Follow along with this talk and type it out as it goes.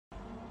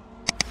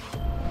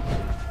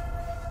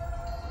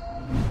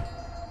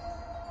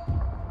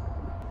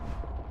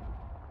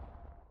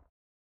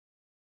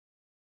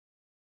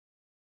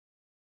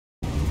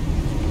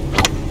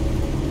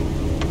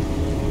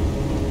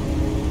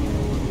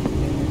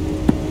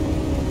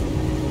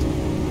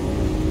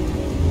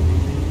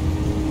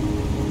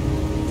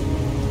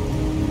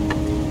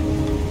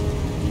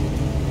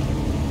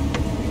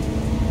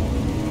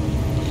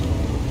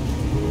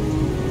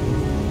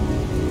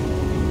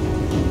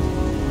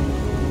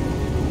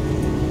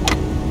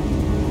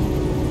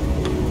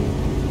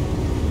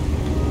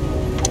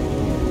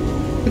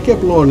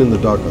kept Lauren in the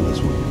dark on this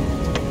one.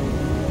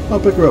 I'll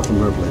pick her up from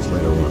her place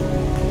later on.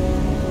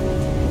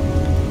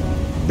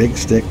 Big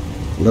stick,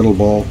 little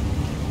ball.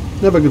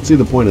 Never could see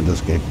the point of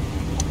this game.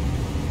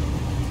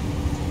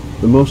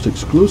 The most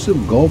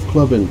exclusive golf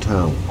club in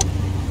town.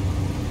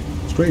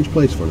 Strange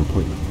place for an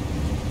appointment.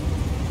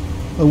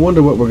 I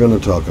wonder what we're going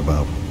to talk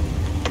about.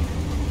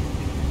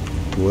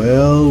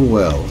 Well,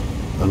 well,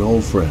 an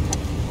old friend.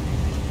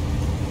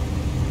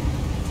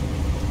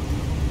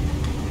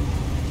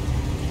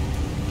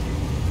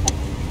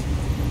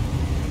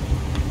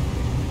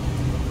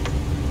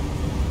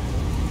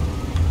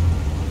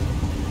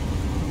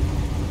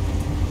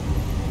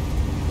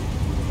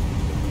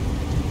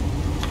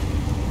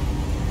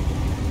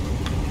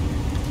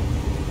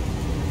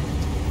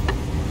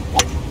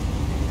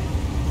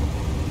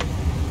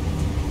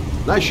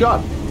 Nice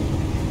shot.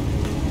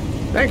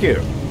 Thank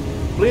you.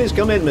 Please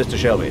come in, Mr.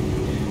 Shelby.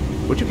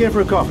 Would you care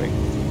for a coffee?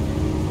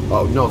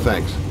 Oh, no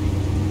thanks.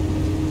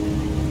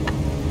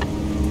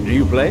 Do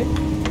you play?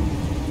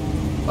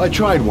 I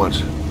tried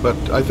once, but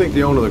I think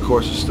the owner of the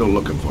course is still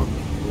looking for me.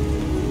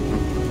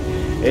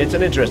 It's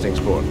an interesting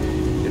sport.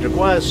 It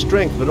requires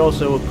strength, but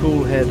also a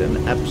cool head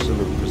and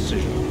absolute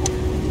precision.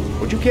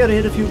 Would you care to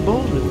hit a few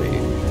balls with me?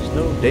 There's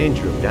no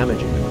danger of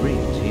damaging the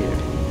greens here.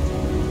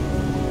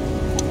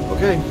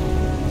 Okay.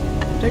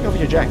 Take off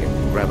your jacket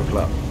and grab a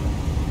club.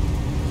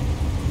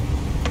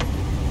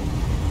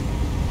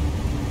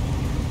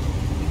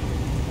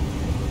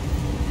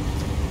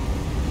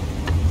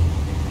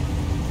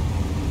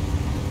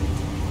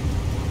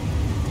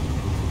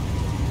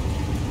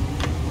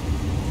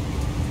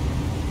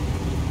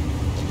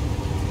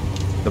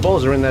 The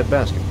balls are in that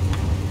basket.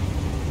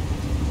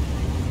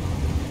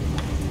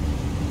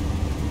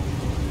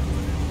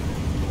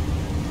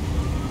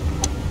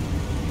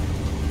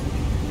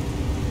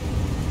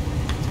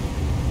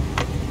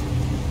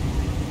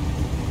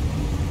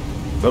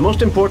 The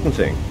most important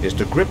thing is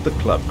to grip the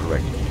club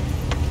correctly.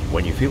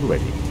 When you feel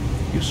ready,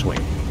 you swing.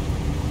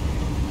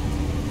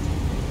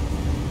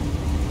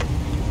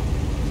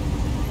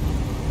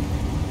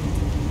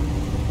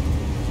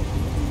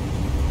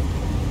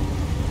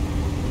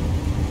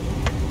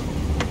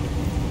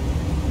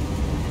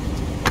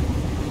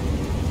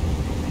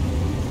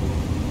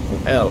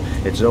 Well,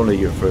 it's only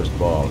your first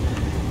ball.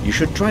 You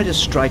should try to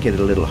strike it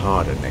a little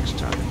harder next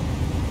time.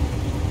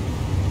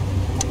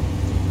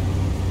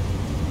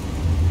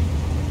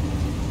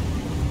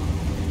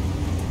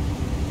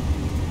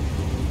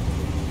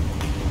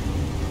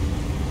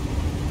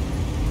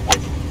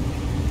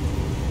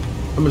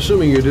 I'm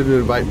assuming you didn't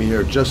invite me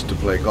here just to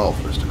play golf,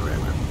 Mr.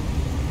 Kramer.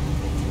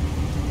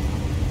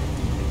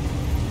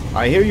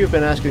 I hear you've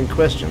been asking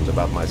questions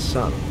about my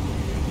son.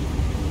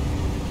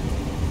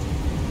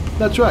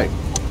 That's right.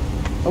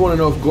 I want to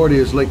know if Gordy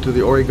is linked to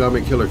the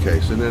origami killer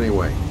case in any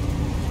way.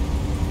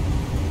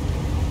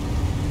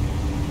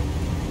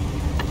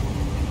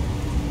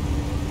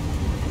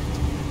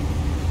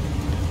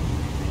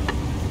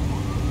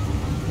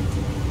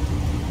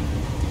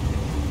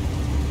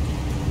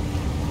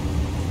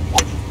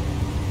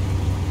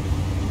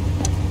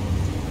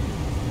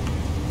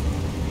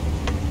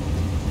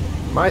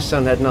 My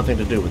son had nothing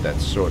to do with that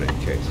sorting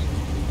case.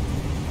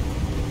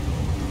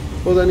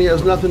 Well, then he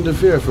has nothing to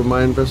fear from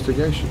my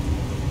investigation.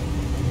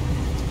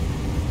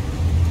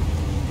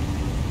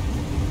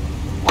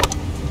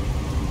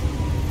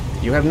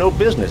 You have no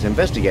business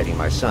investigating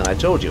my son. I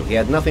told you, he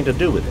had nothing to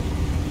do with it.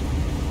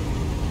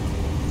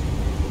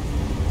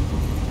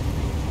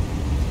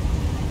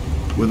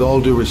 With all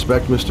due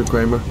respect, Mr.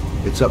 Kramer,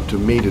 it's up to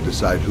me to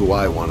decide who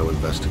I want to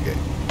investigate.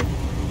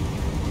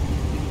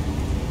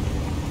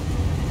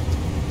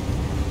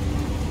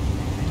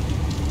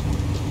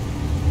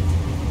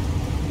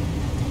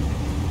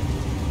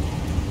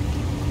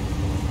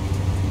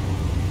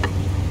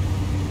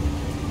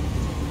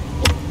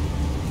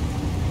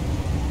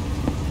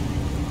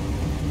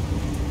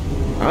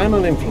 I'm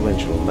an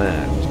influential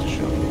man, Mr.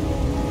 Shelby,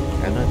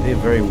 and I pay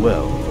very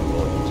well for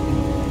loyalty.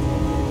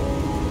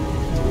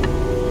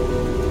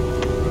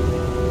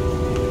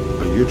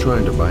 Are you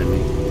trying to buy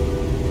me?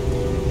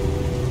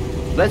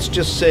 Let's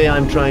just say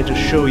I'm trying to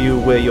show you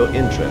where your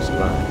interest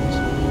lies.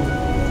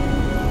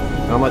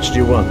 How much do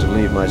you want to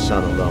leave my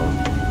son alone?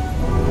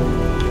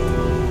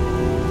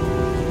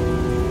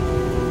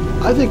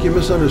 I think you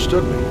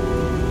misunderstood me.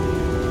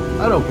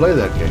 I don't play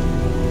that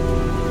game.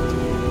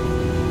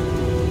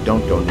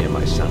 Don't go near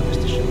my son,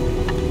 Mr.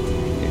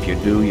 Shelby. If you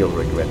do, you'll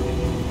regret it.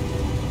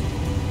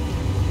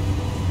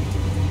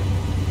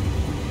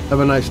 Have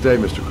a nice day,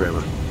 Mr.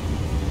 Kramer.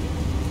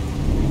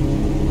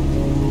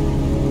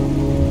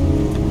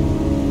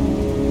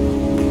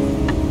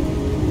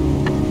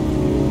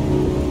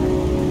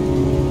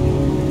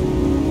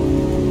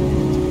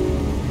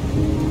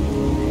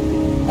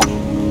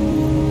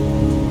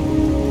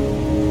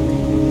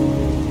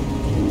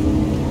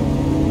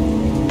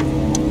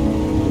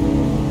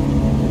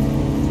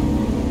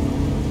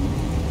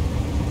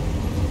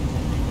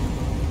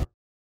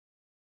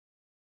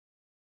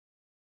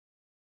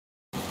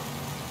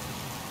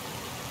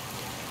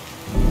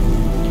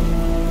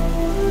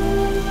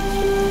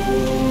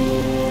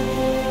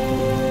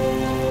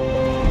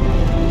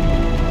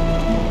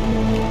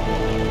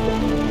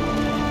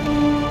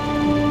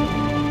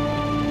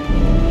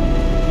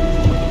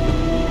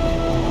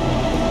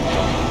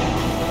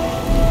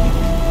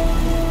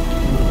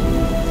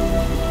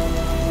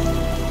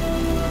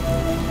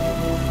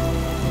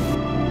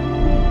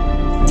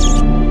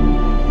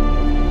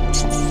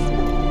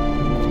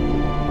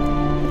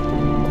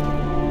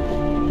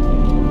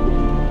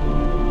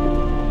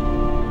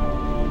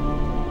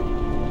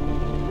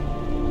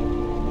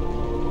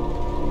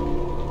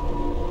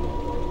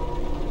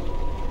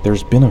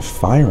 There's been a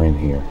fire in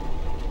here.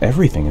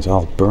 Everything is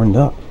all burned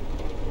up.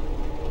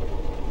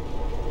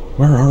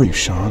 Where are you,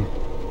 Sean?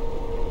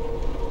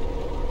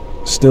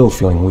 Still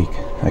feeling weak.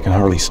 I can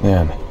hardly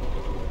stand.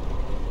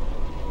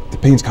 The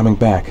pain's coming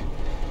back.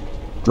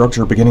 Drugs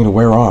are beginning to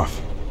wear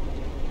off.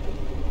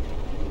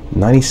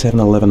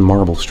 9711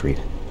 Marble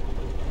Street.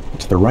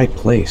 It's the right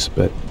place,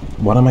 but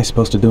what am I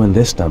supposed to do in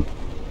this dump?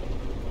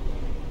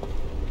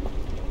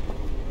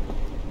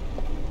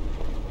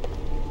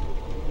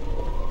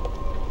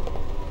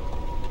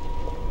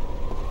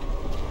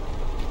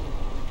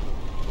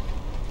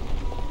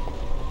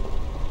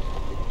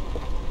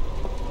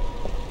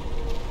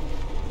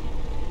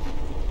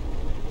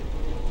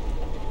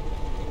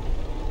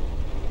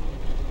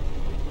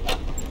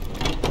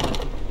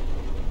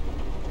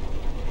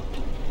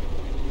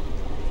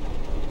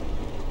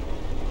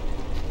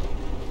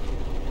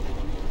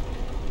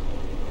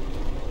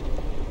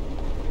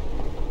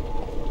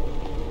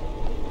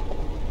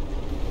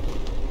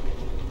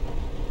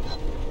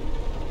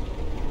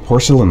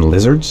 Porcelain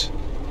lizards?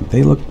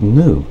 They look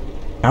new,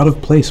 out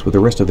of place with the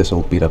rest of this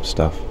old beat-up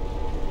stuff.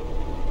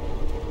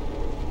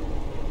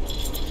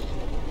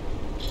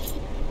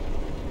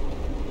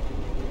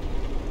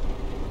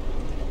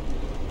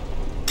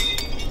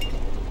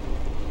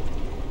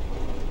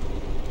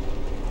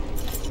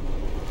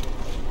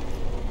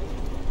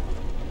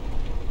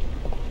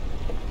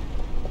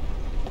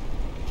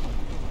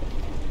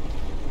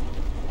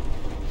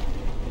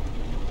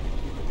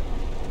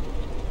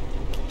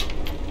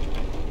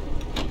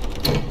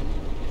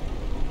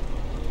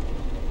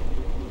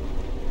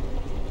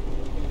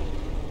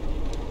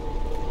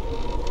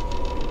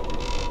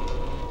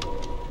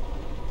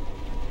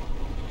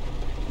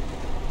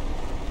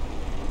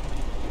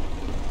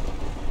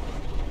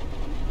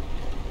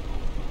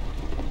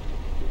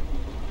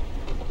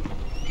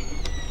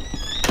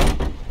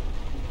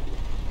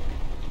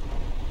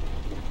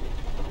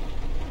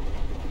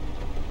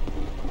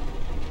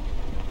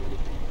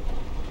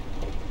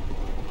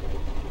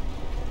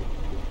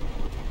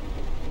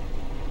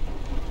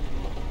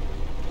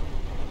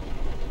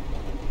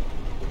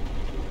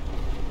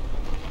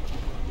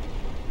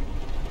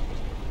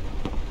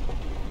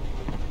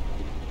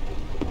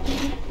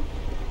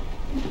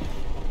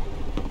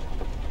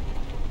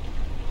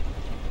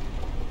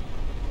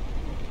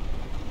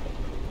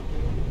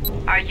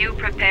 Are you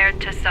prepared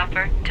to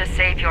suffer to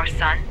save your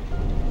son?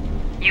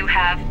 You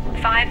have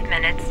 5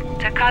 minutes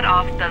to cut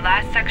off the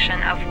last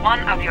section of one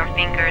of your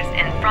fingers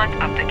in front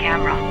of the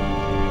camera.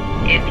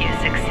 If you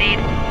succeed,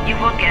 you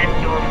will get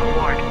your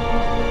reward.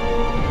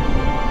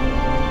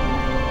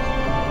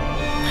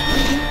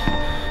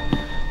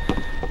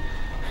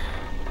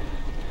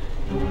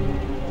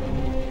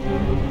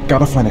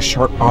 Gotta find a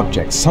sharp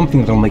object,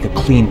 something that'll make a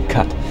clean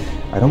cut.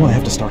 I don't want to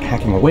have to start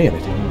hacking away at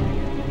it.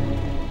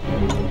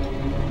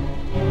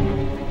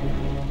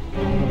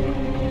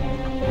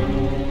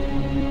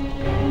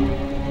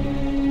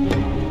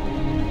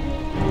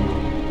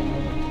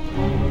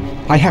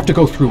 I have to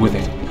go through with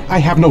it. I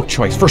have no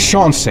choice, for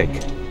Sean's sake.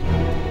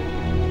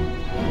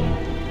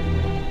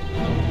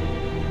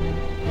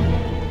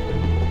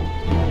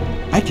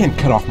 I can't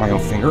cut off my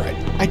own finger.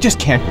 I just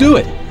can't do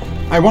it.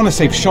 I want to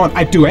save Sean.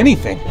 I'd do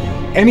anything.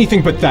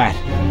 Anything but that.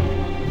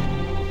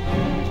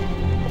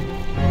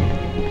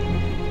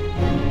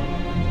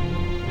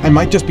 I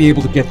might just be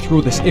able to get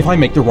through this if I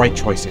make the right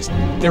choices.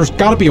 There's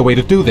gotta be a way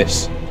to do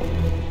this.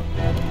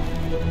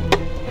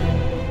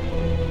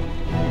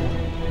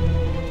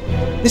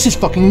 This is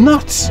fucking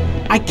nuts!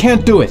 I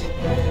can't do it!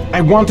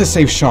 I want to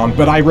save Sean,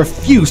 but I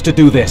refuse to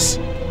do this!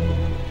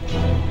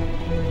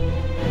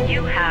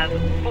 You have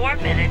 4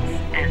 minutes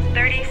and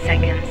 30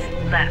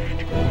 seconds left.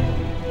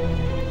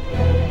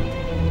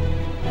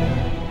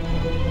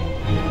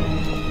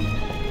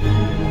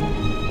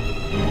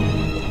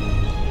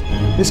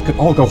 This could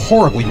all go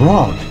horribly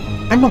wrong.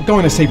 I'm not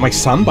going to save my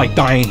son by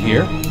dying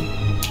here.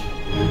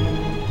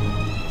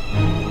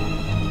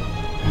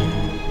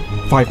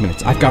 5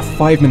 minutes. I've got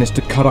 5 minutes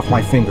to cut off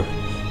my finger.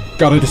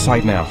 Gotta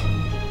decide now.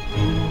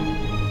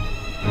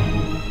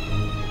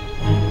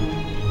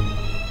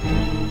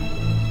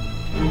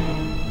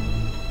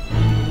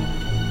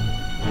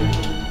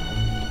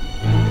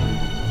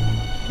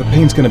 The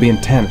pain's gonna be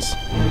intense.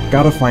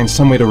 Gotta find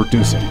some way to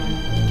reduce it.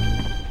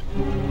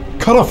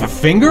 Cut off a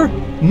finger?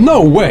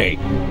 No way!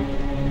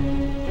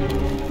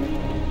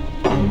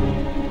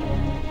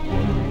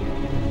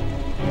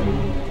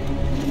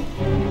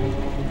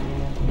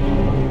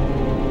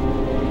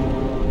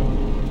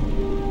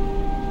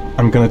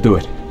 I'm gonna do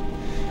it.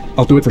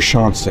 I'll do it for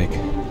Sean's sake.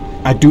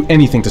 I'd do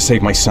anything to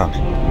save my son.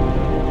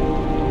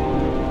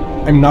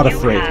 I'm not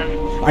afraid.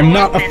 I'm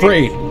not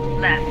afraid!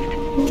 Left.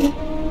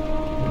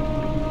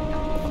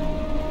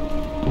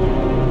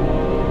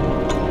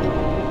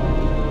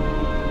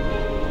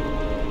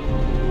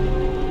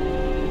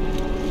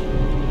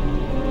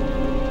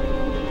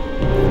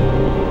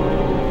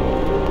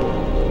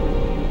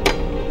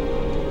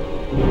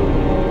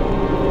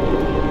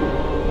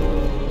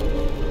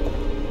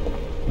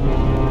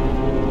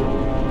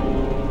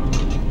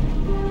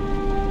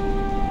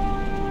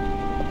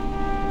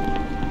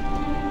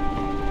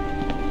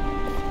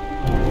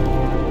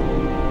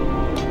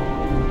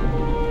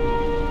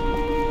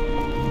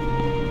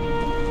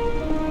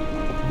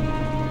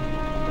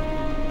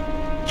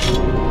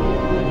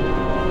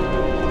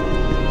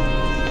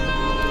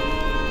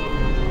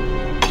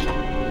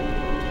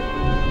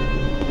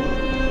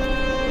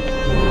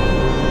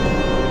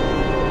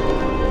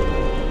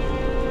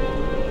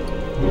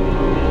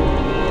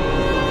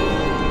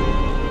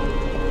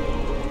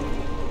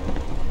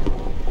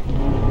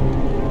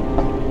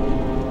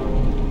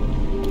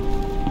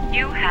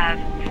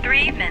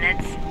 3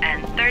 minutes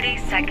and 30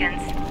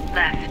 seconds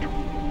left.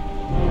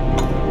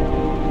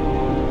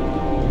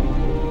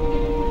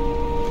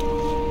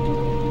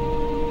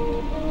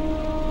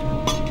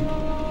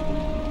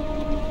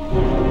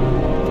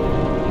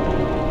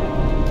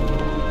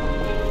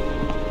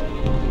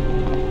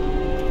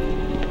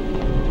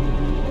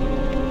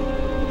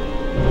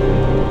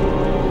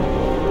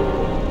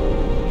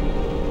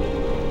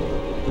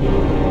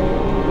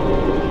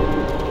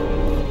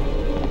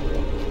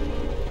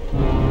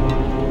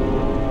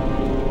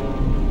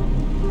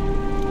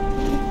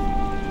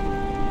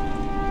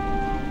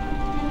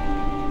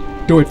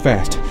 Do it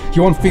fast.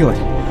 You won't feel it.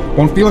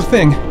 Won't feel a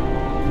thing.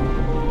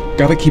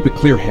 Gotta keep a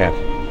clear head.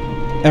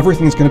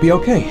 Everything's gonna be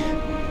okay.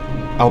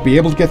 I'll be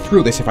able to get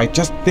through this if I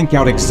just think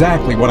out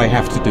exactly what I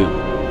have to do.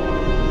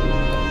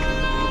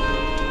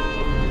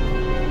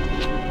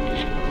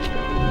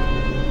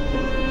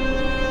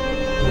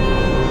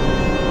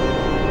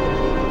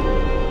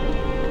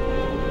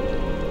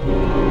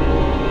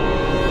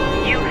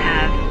 You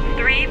have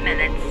 3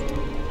 minutes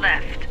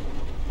left.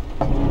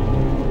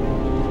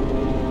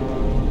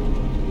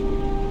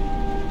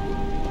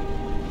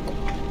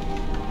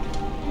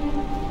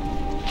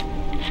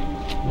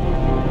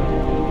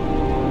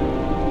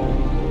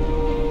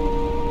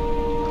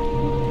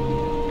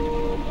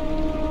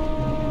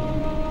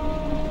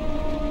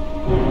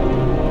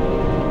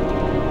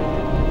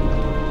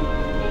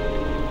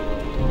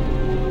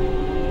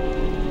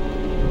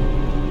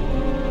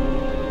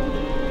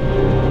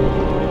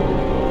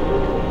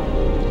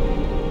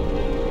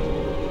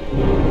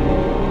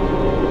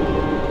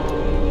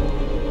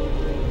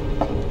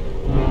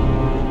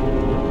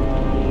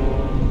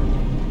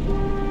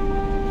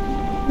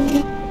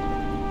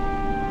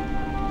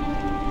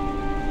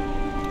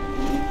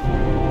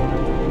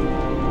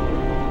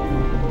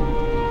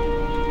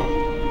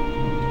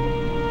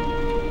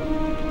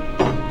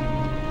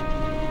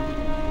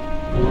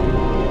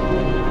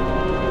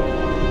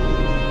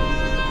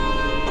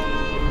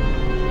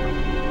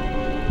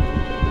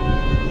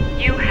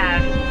 You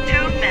have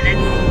 2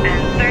 minutes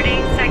and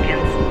 30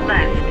 seconds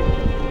left.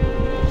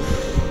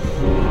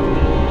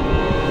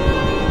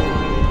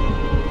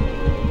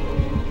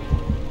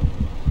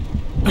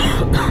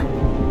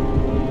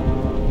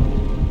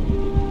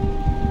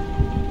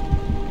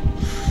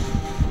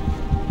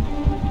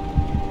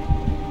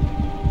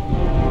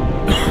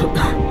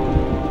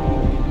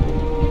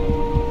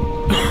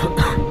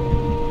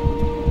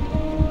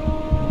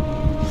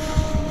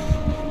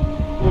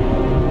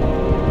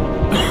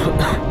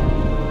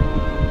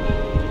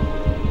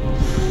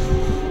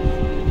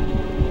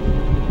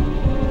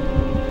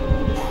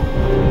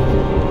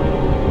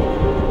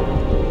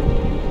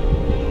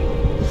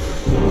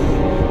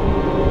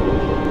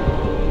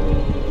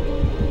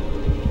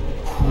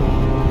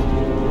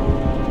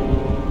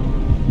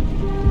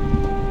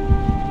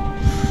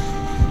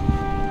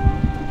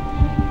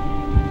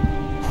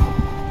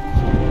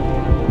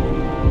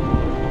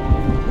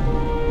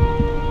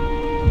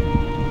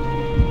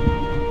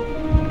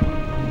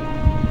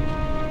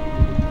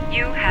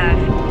 You have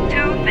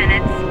 2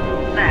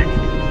 minutes left.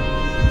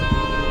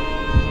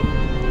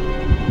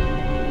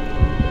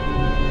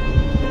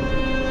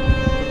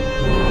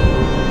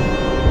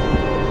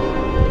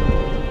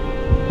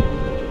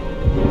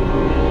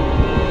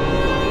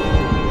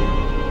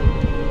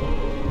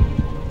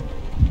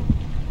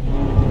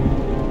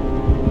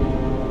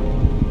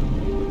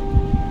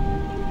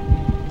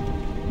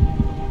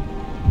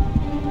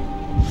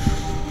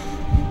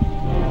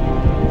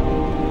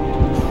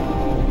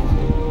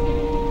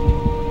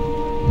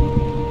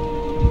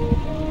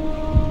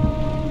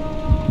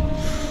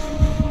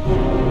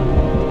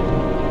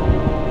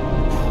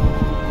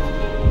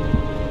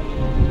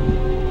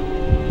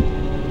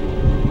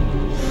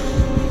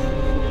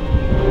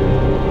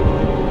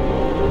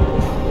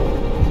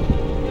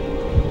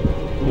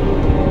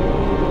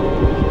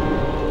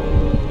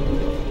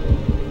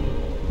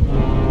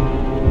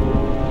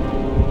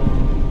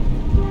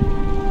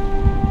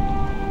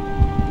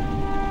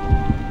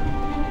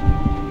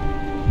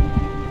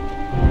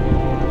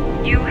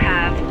 You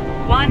have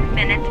 1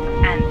 minute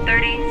and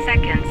 30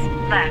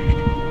 seconds left.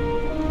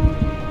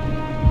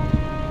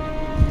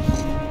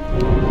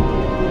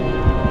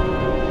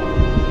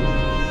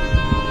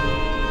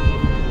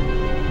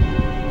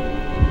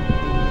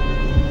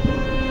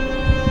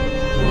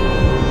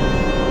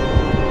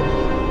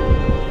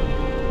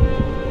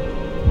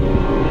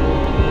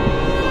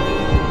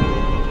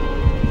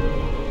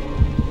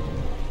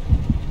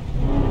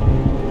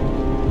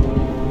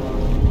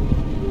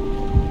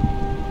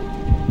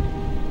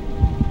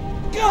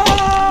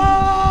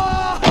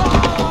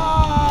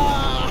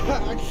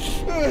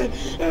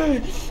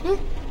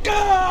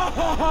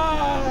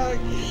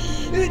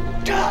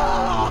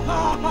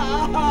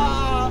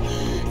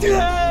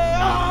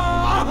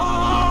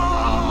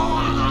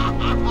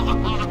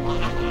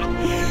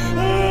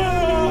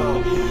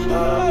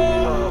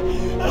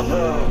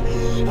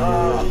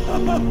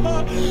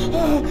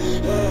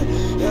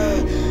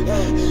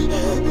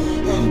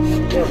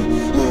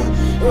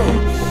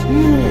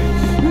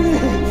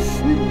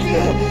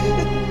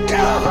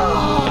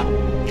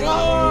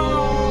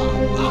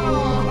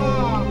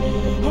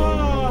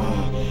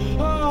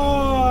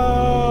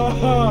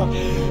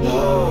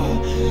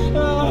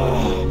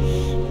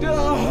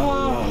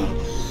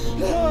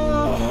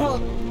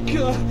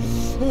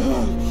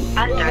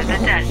 Under the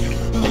desk.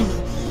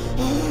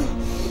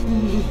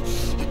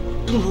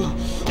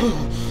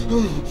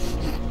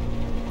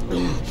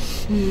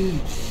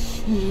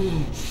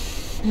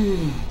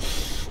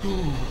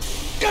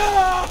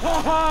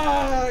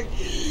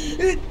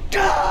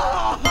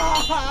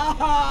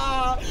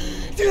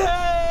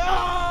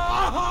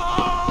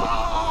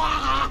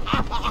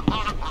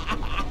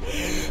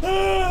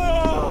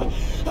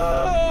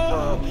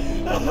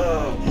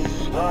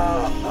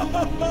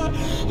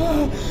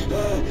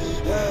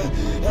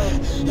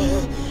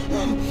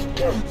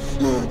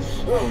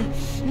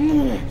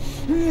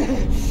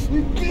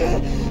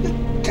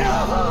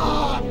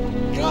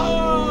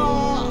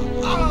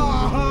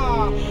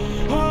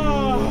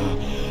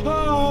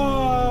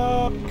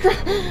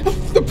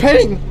 The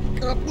pain!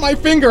 My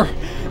finger!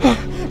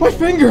 My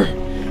finger!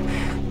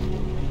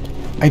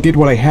 I did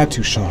what I had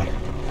to, Sean.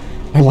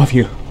 I love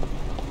you.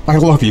 I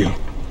love you.